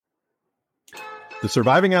the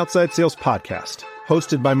Surviving Outside Sales podcast,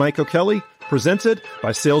 hosted by Mike O'Kelly, presented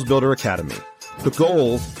by Sales Builder Academy. The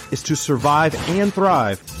goal is to survive and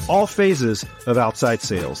thrive all phases of outside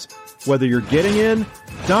sales, whether you're getting in,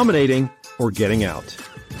 dominating, or getting out.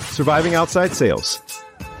 Surviving Outside Sales.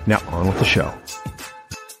 Now on with the show.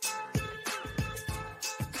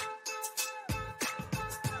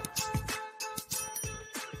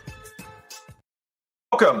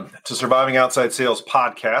 Welcome to Surviving Outside Sales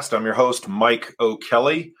podcast. I'm your host, Mike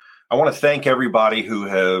O'Kelly. I want to thank everybody who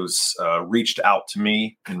has reached out to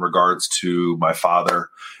me in regards to my father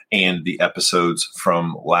and the episodes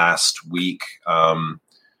from last week.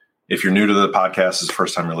 If you're new to the podcast, this is the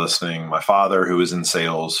first time you're listening. My father, who is in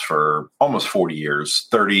sales for almost 40 years,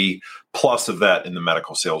 30 plus of that in the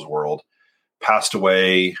medical sales world, passed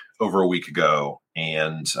away over a week ago.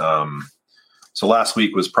 And so last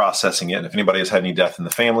week was processing it. And if anybody has had any death in the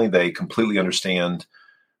family, they completely understand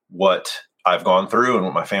what I've gone through and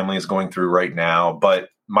what my family is going through right now. But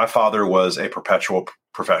my father was a perpetual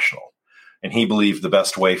professional, and he believed the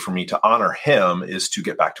best way for me to honor him is to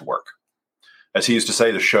get back to work. As he used to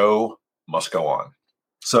say, the show must go on.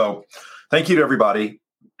 So thank you to everybody,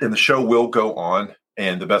 and the show will go on.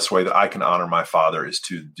 And the best way that I can honor my father is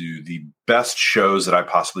to do the best shows that I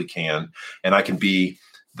possibly can. And I can be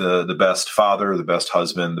the best father, the best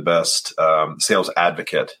husband, the best sales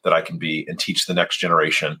advocate that I can be, and teach the next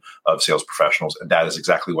generation of sales professionals. And that is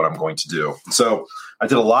exactly what I'm going to do. So I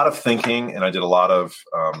did a lot of thinking, and I did a lot of,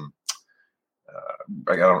 I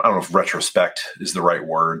don't know if retrospect is the right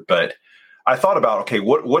word, but I thought about, okay,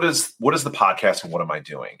 what is the podcast and what am I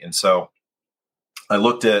doing? And so I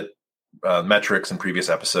looked at metrics in previous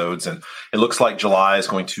episodes, and it looks like July is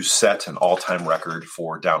going to set an all-time record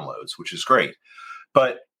for downloads, which is great.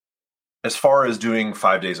 But as far as doing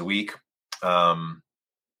 5 days a week, I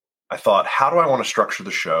thought, how do I want to structure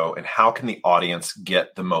the show, and how can the audience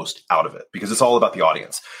get the most out of it? Because it's all about the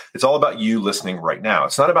audience. It's all about you listening right now.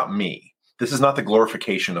 It's not about me. This is not the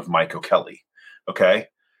glorification of Mike O'Kelly, okay?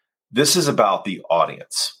 This is about the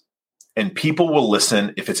audience. And people will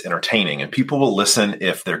listen if it's entertaining, and people will listen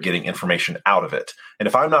if they're getting information out of it. And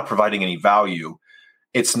if I'm not providing any value,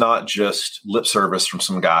 it's not just lip service from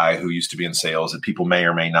some guy who used to be in sales that people may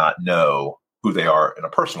or may not know who they are at a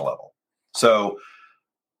personal level. So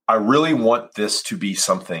I really want this to be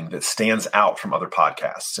something that stands out from other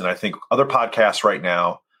podcasts. And I think other podcasts right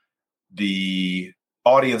now, the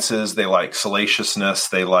audiences, they like salaciousness,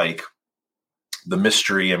 they like the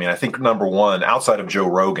mystery. I mean, I think number one, outside of Joe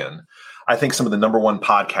Rogan, I think some of the number one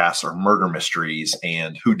podcasts are murder mysteries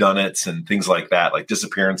and whodunits and things like that, like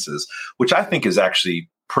disappearances, which I think is actually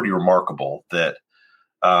pretty remarkable that,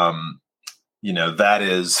 that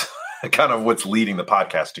is kind of what's leading the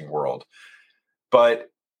podcasting world. But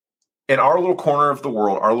in our little corner of the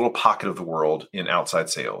world, our little pocket of the world in outside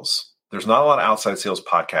sales, there's not a lot of outside sales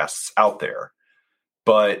podcasts out there,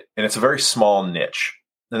 and it's a very small niche.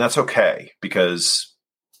 And that's okay, because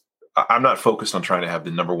I'm not focused on trying to have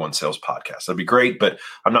the number one sales podcast. That'd be great, but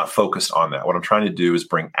I'm not focused on that. What I'm trying to do is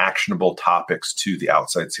bring actionable topics to the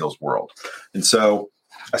outside sales world. And so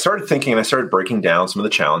I started thinking, and I started breaking down some of the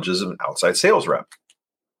challenges of an outside sales rep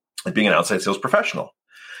and being an outside sales professional.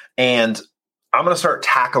 And I'm going to start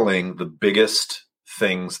tackling the biggest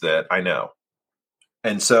things that I know.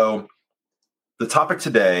 And so the topic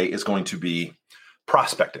today is going to be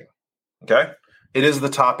prospecting. Okay. It is the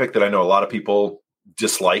topic that I know a lot of people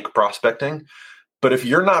dislike, prospecting. But if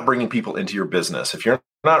you're not bringing people into your business, if you're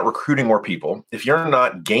not recruiting more people, if you're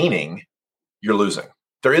not gaining, you're losing.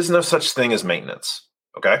 There is no such thing as maintenance.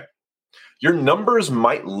 Okay. Your numbers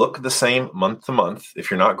might look the same month to month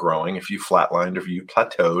if you're not growing, if you flatlined, if you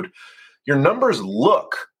plateaued. Your numbers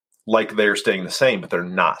look like they're staying the same, but they're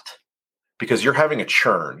not, because you're having a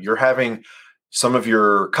churn. You're having some of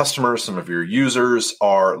your customers, some of your users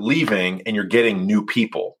are leaving, and you're getting new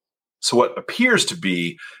people. So what appears to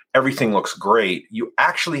be everything looks great, you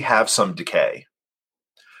actually have some decay.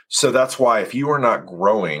 So that's why if you are not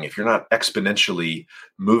growing, if you're not exponentially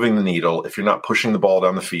moving the needle, if you're not pushing the ball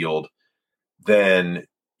down the field, then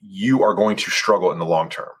you are going to struggle in the long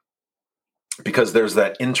term, because there's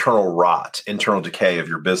that internal rot, internal decay of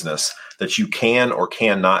your business that you can or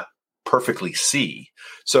cannot perfectly see.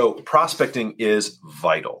 So prospecting is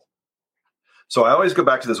vital. So I always go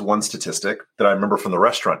back to this one statistic that I remember from the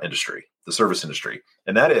restaurant industry, the service industry.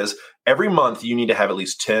 And that is, every month you need to have at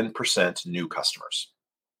least 10% new customers.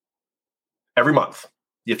 Every month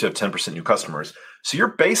you have to have 10% new customers. So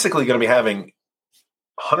you're basically going to be having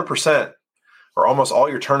 100% or almost all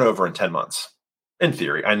your turnover in 10 months. In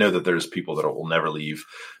theory, I know that there's people that will never leave.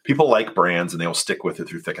 People like brands and they will stick with it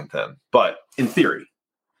through thick and thin. But in theory,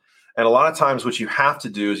 And a lot of times what you have to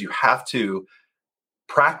do is you have to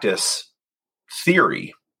practice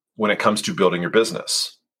theory when it comes to building your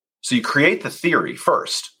business. So you create the theory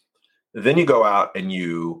first, then you go out and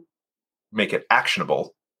you make it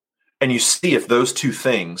actionable, and you see if those two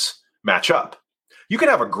things match up. You can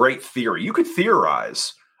have a great theory. You could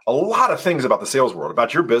theorize a lot of things about the sales world,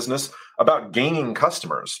 about your business, about gaining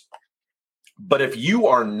customers. But if you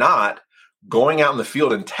are not going out in the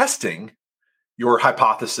field and testing your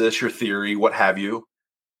hypothesis, your theory, what have you,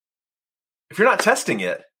 if you're not testing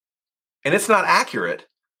it and it's not accurate,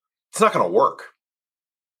 it's not going to work.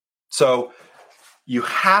 So you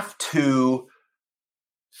have to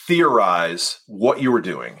theorize what you were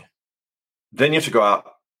doing. Then you have to go out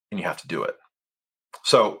and you have to do it.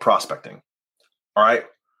 So prospecting. All right.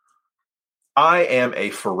 I am a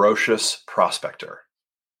ferocious prospector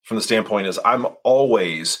from the standpoint is I'm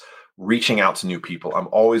always reaching out to new people. I'm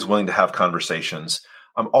always willing to have conversations.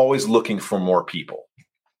 I'm always looking for more people.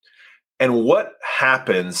 And what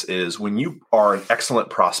happens is when you are an excellent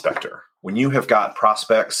prospector, when you have got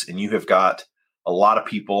prospects and you have got a lot of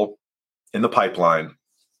people in the pipeline,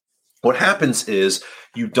 what happens is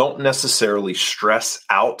you don't necessarily stress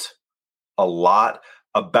out a lot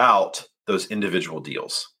about those individual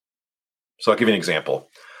deals. So I'll give you an example.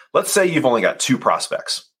 Let's say you've only got 2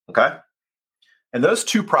 prospects, okay? And those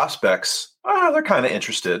 2 prospects, they're kind of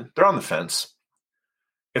interested. They're on the fence.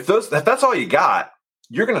 If that's all you got,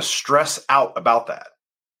 you're going to stress out about that.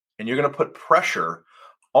 And you're going to put pressure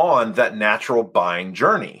on that natural buying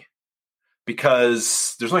journey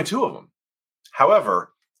because there's only 2 of them.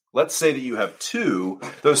 However, let's say that you have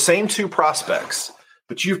those same 2 prospects,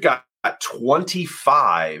 but you've got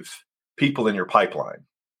 25 people in your pipeline.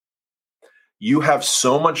 You have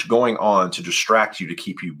so much going on to distract you, to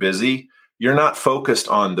keep you busy. You're not focused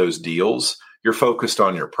on those deals. You're focused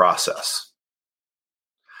on your process.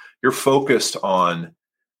 You're focused on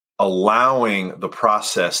allowing the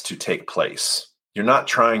process to take place. You're not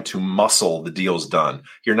trying to muscle the deals done.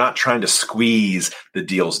 You're not trying to squeeze the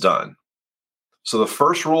deals done. So the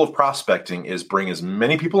first rule of prospecting is bring as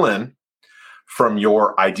many people in from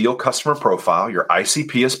your ideal customer profile, your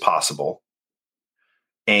ICP, as possible,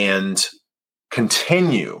 and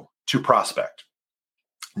continue to prospect.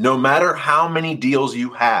 No matter how many deals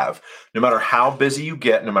you have, no matter how busy you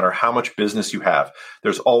get, no matter how much business you have,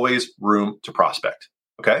 there's always room to prospect,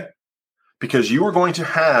 okay? Because you are going to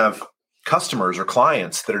have customers or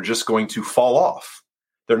clients that are just going to fall off.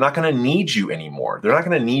 They're not going to need you anymore. They're not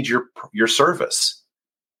going to need your service.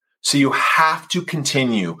 So you have to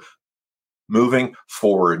continue moving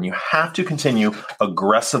forward, and you have to continue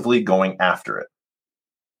aggressively going after it.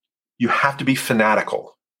 You have to be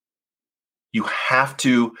fanatical. You have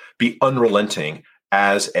to be unrelenting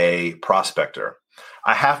as a prospector.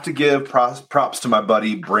 I have to give props to my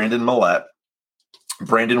buddy, Brandon Millette.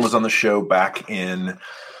 Brandon was on the show back in,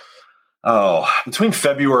 between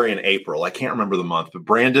February and April. I can't remember the month, but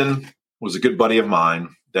Brandon was a good buddy of mine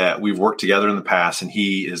that we've worked together in the past, and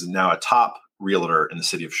he is now a top realtor in the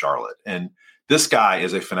city of Charlotte. And this guy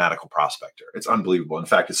is a fanatical prospector. It's unbelievable. In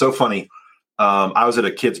fact, it's so funny. I was at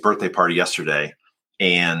a kid's birthday party yesterday,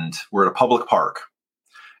 and we're at a public park,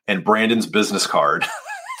 and Brandon's business card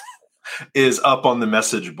is up on the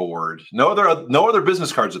message board. No other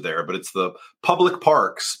business cards are there, but it's the public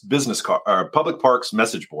parks public parks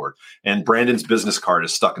message board, and Brandon's business card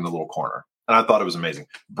is stuck in the little corner. And I thought it was amazing.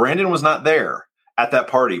 Brandon was not there at that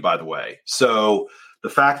party, by the way. So the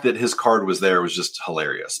fact that his card was there was just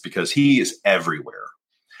hilarious because he is everywhere.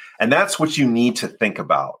 And that's what you need to think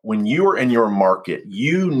about. When you are in your market,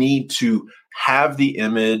 you need to have the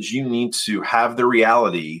image, you need to have the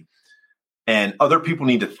reality, and other people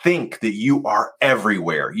need to think that you are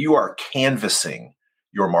everywhere. You are canvassing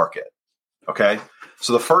your market, okay?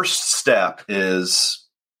 So the first step is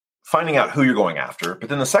finding out who you're going after, but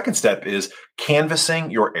then the second step is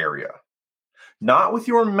canvassing your area. Not with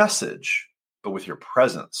your message, but with your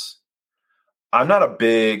presence. I'm not a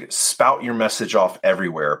big spout your message off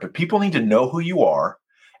everywhere, but people need to know who you are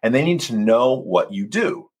and they need to know what you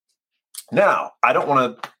do. Now, I don't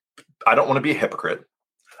want to be a hypocrite.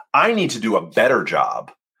 I need to do a better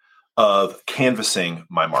job of canvassing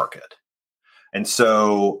my market. And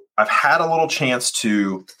so I've had a little chance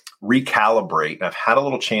to recalibrate. I've had a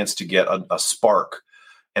little chance to get a spark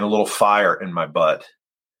and a little fire in my butt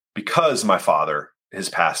because my father is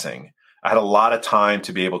passing. I had a lot of time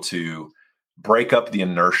to be able to break up the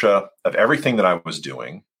inertia of everything that I was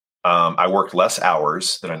doing. I worked less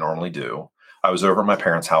hours than I normally do. I was over at my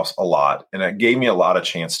parents' house a lot, and it gave me a lot of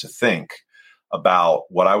chance to think about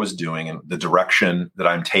what I was doing and the direction that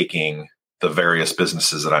I'm taking the various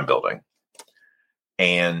businesses that I'm building.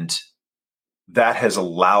 And that has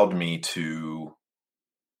allowed me to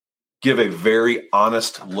give a very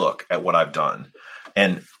honest look at what I've done.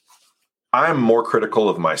 And I'm more critical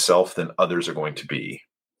of myself than others are going to be,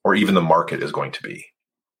 or even the market is going to be.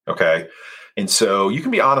 Okay. And so you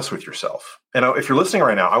can be honest with yourself. And if you're listening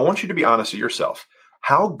right now, I want you to be honest with yourself.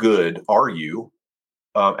 How good are you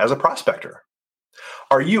as a prospector?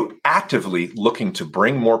 Are you actively looking to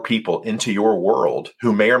bring more people into your world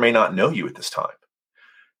who may or may not know you at this time?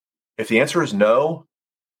 If the answer is no,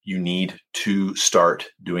 you need to start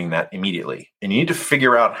doing that immediately. And you need to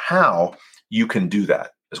figure out how you can do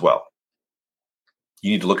that as well.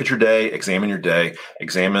 You need to look at your day,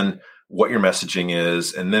 examine what your messaging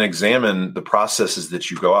is, and then examine the processes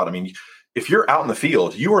that you go out. I mean, if you're out in the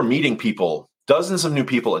field, you are meeting people, dozens of new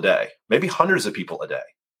people a day, maybe hundreds of people a day.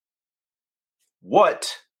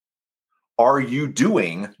 What are you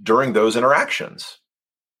doing during those interactions?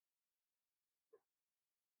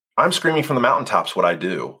 I'm screaming from the mountaintops what I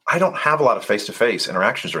do. I don't have a lot of face-to-face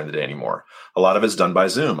interactions during the day anymore. A lot of it's done by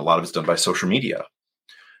Zoom. A lot of it's done by social media.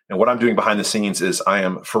 And what I'm doing behind the scenes is I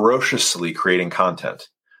am ferociously creating content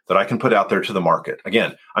that I can put out there to the market.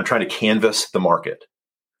 Again, I'm trying to canvas the market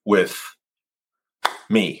with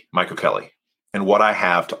me, Michael Kelly, and what I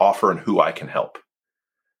have to offer and who I can help.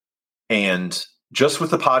 And just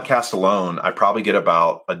with the podcast alone, I probably get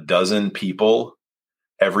about a dozen people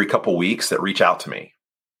every couple weeks that reach out to me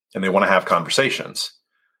and they want to have conversations.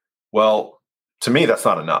 Well, to me, that's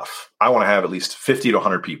not enough. I want to have at least 50 to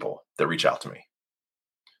 100 people that reach out to me.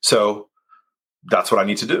 So that's what I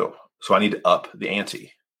need to do. So I need to up the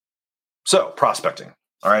ante. So prospecting.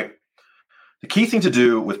 All right. The key thing to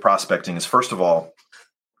do with prospecting is, first of all,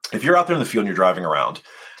 if you're out there in the field and you're driving around,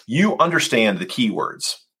 you understand the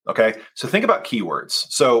keywords. Okay. So think about keywords.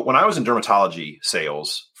 So when I was in dermatology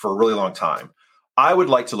sales for a really long time, I would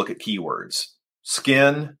like to look at keywords: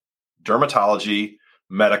 skin, dermatology,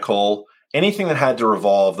 medical, anything that had to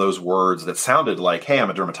revolve those words that sounded like, hey, I'm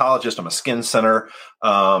a dermatologist, I'm a skin center,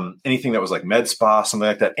 anything that was like med spa, something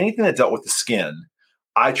like that, anything that dealt with the skin,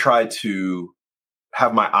 I tried to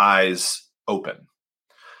have my eyes open.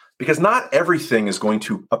 Because not everything is going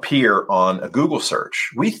to appear on a Google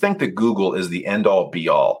search. We think that Google is the end-all,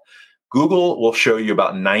 be-all. Google will show you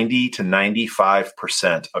about 90 to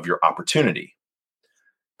 95% of your opportunity.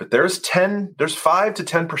 But there's 5 to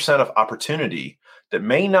 10% of opportunity that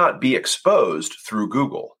may not be exposed through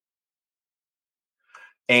Google.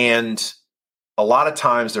 And a lot of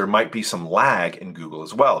times there might be some lag in Google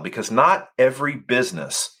as well, because not every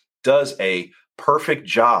business does a perfect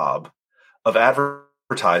job of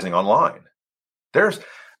advertising online.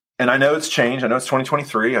 And I know it's changed. I know it's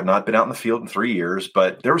 2023. I've not been out in the field in 3 years,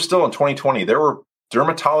 but there was still in 2020, there were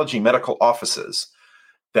dermatology medical offices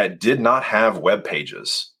that did not have web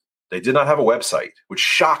pages. They did not have a website, which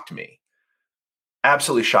shocked me.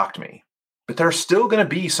 Absolutely shocked me. But there are still going to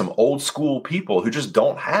be some old school people who just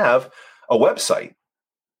don't have a website.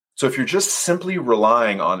 So if you're just simply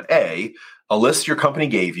relying on A, a list your company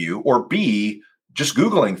gave you, or B, just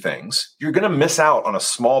Googling things, you're going to miss out on a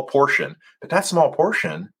small portion. But that small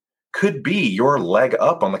portion could be your leg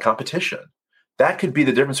up on the competition. That could be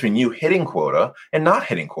the difference between you hitting quota and not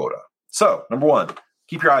hitting quota. So, number one,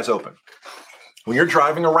 keep your eyes open. When you're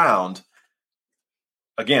driving around,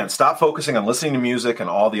 again, stop focusing on listening to music and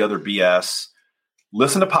all the other BS.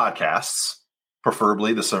 Listen to podcasts,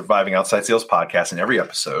 preferably the Surviving Outside Sales podcast in every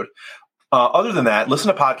episode. Other than that,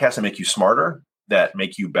 listen to podcasts that make you smarter, that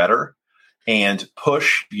make you better, and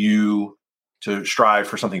push you to strive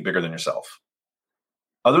for something bigger than yourself.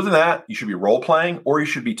 Other than that, you should be role playing, or you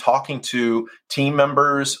should be talking to team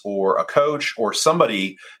members or a coach or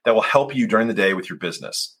somebody that will help you during the day with your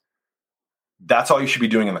business. That's all you should be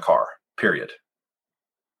doing in the car, period.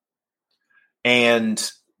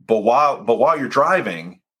 But while you're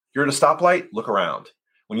driving, you're at a stoplight, look around.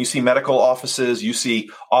 When you see medical offices, you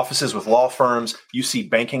see offices with law firms, you see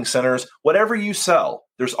banking centers, whatever you sell,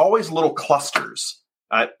 there's always little clusters.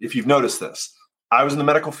 If you've noticed this, I was in the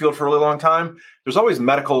medical field for a really long time. There's always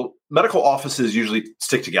medical offices usually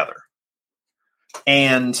stick together.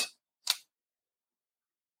 And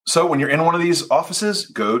so when you're in one of these offices,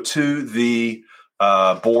 go to the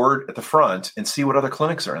board at the front and see what other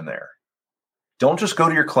clinics are in there. Don't just go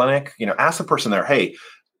to your clinic. Ask the person there, hey,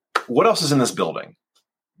 what else is in this building?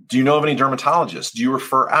 Do you know of any dermatologists? Do you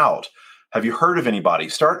refer out? Have you heard of anybody?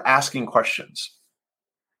 Start asking questions.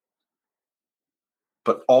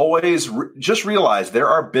 But always just realize there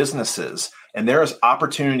are businesses and there is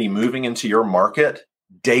opportunity moving into your market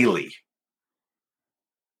daily.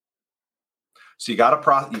 So you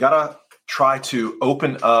gotta try to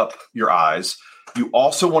open up your eyes. You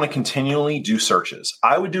also want to continually do searches.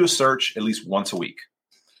 I would do a search at least once a week.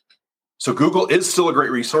 So Google is still a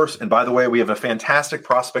great resource. And by the way, we have a fantastic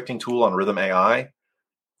prospecting tool on Rhythm AI.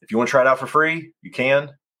 If you want to try it out for free, you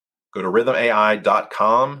can. Go to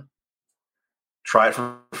rhythmai.com. Try it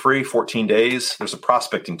for free, 14 days. There's a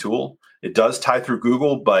prospecting tool. It does tie through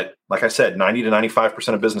Google, but like I said, 90 to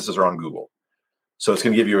 95% of businesses are on Google. So it's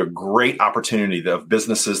going to give you a great opportunity of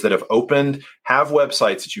businesses that have opened, have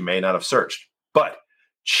websites that you may not have searched. But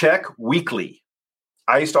check weekly.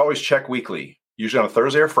 I used to always check weekly, usually on a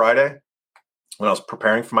Thursday or Friday when I was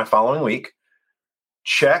preparing for my following week.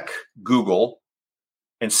 Check Google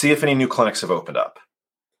and see if any new clinics have opened up.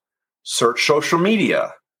 Search social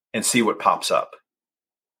media and see what pops up.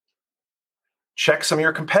 Check some of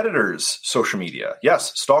your competitors' social media.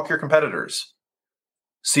 Yes, stalk your competitors.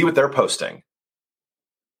 See what they're posting.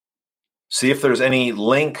 See if there's any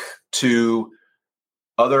link to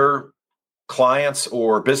other clients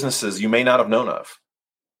or businesses you may not have known of.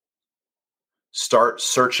 Start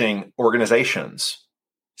searching organizations.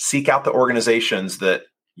 Seek out the organizations that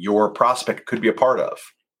your prospect could be a part of.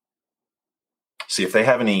 See if they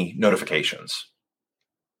have any notifications.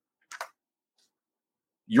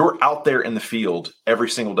 You're out there in the field every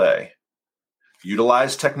single day.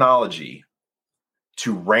 Utilize technology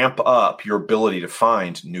to ramp up your ability to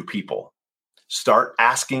find new people. Start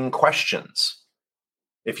asking questions.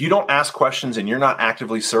 If you don't ask questions and you're not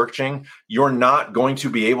actively searching, you're not going to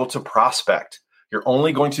be able to prospect. You're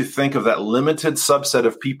only going to think of that limited subset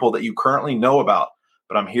of people that you currently know about.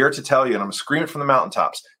 But I'm here to tell you, and I'm screaming from the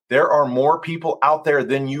mountaintops, there are more people out there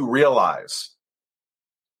than you realize.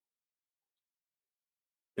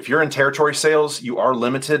 If you're in territory sales, you are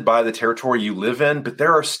limited by the territory you live in, but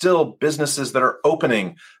there are still businesses that are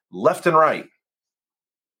opening left and right.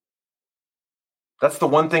 That's the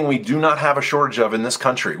one thing we do not have a shortage of in this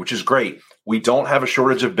country, which is great. We don't have a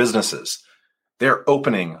shortage of businesses. They're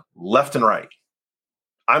opening left and right.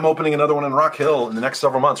 I'm opening another one in Rock Hill in the next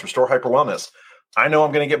several months, Restore Hyper Wellness. I know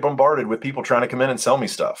I'm going to get bombarded with people trying to come in and sell me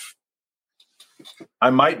stuff. I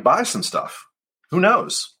might buy some stuff. Who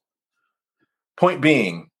knows? Point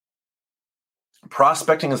being,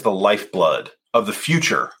 prospecting is the lifeblood of the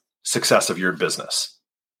future success of your business.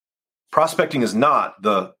 Prospecting is not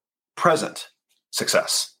the present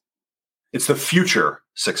success. It's the future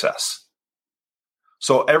success.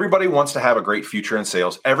 So everybody wants to have a great future in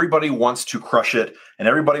sales. Everybody wants to crush it, and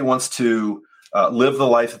everybody wants to live the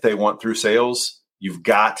life that they want through sales. You've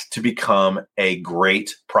got to become a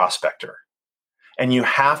great prospector, and you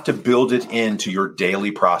have to build it into your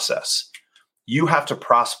daily process. You have to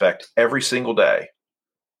prospect every single day,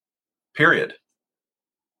 period.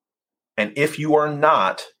 And if you are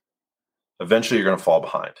not, eventually you're going to fall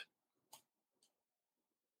behind.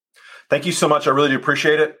 Thank you so much. I really do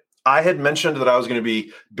appreciate it. I had mentioned that I was going to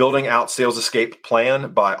be building out Sales Escape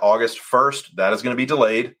Plan by August 1st. That is going to be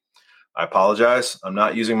delayed. I apologize. I'm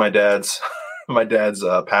not using my dad's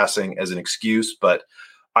passing as an excuse, but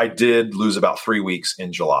I did lose about 3 weeks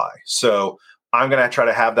in July. So I'm going to try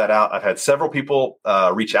to have that out. I've had several people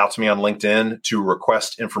reach out to me on LinkedIn to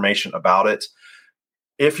request information about it.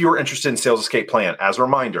 If you're interested in Sales Escape Plan, as a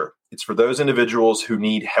reminder, it's for those individuals who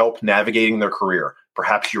need help navigating their career.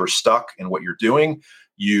 Perhaps you're stuck in what you're doing.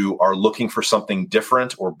 You are looking for something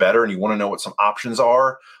different or better, and you want to know what some options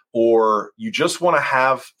are, or you just want to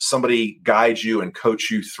have somebody guide you and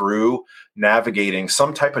coach you through navigating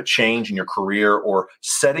some type of change in your career or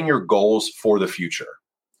setting your goals for the future.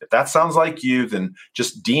 If that sounds like you, then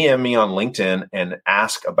just DM me on LinkedIn and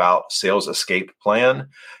ask about Sales Escape Plan,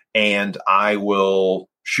 and I will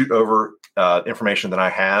shoot over information that I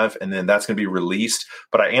have, and then that's going to be released.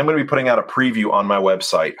 But I am going to be putting out a preview on my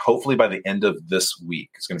website, hopefully by the end of this week.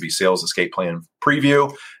 It's going to be Sales Escape Plan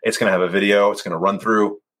preview. It's going to have a video. It's going to run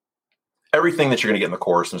through everything that you're going to get in the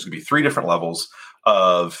course. And there's going to be 3 different levels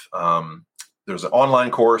of there's an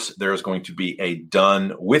online course. There's going to be a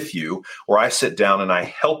done with you where I sit down and I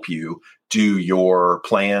help you do your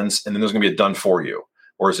plans. And then there's going to be a done for you.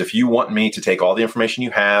 Whereas if you want me to take all the information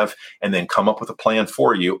you have and then come up with a plan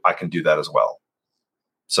for you, I can do that as well.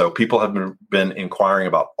 So people have been inquiring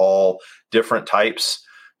about all different types.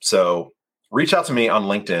 So reach out to me on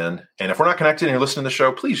LinkedIn. And if we're not connected and you're listening to the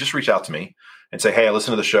show, please just reach out to me and say, hey, I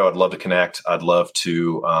listened to the show. I'd love to connect. I'd love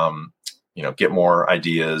to get more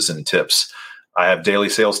ideas and tips. I have daily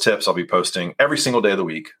sales tips. I'll be posting every single day of the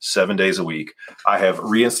week, 7 days a week. I have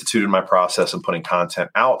reinstituted my process of putting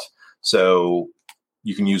content out. So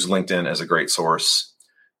you can use LinkedIn as a great source.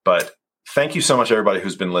 But thank you so much, everybody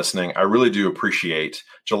who's been listening. I really do appreciate.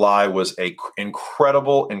 July was an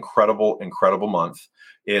incredible month.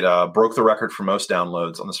 It broke the record for most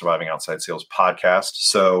downloads on the Surviving Outside Sales podcast.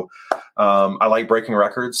 So I like breaking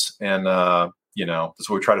records, and that's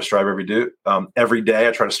what we try to strive every day.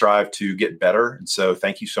 I try to strive to get better. And so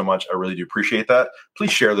thank you so much. I really do appreciate that.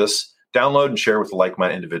 Please share this, download and share with a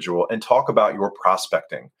like-minded individual, and talk about your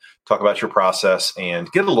prospecting, talk about your process,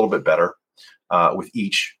 and get a little bit better with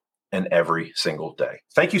each and every single day.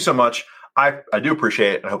 Thank you so much. I do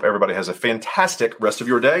appreciate it. I hope everybody has a fantastic rest of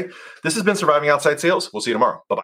your day. This has been Surviving Outside Sales. We'll see you tomorrow. Bye-bye.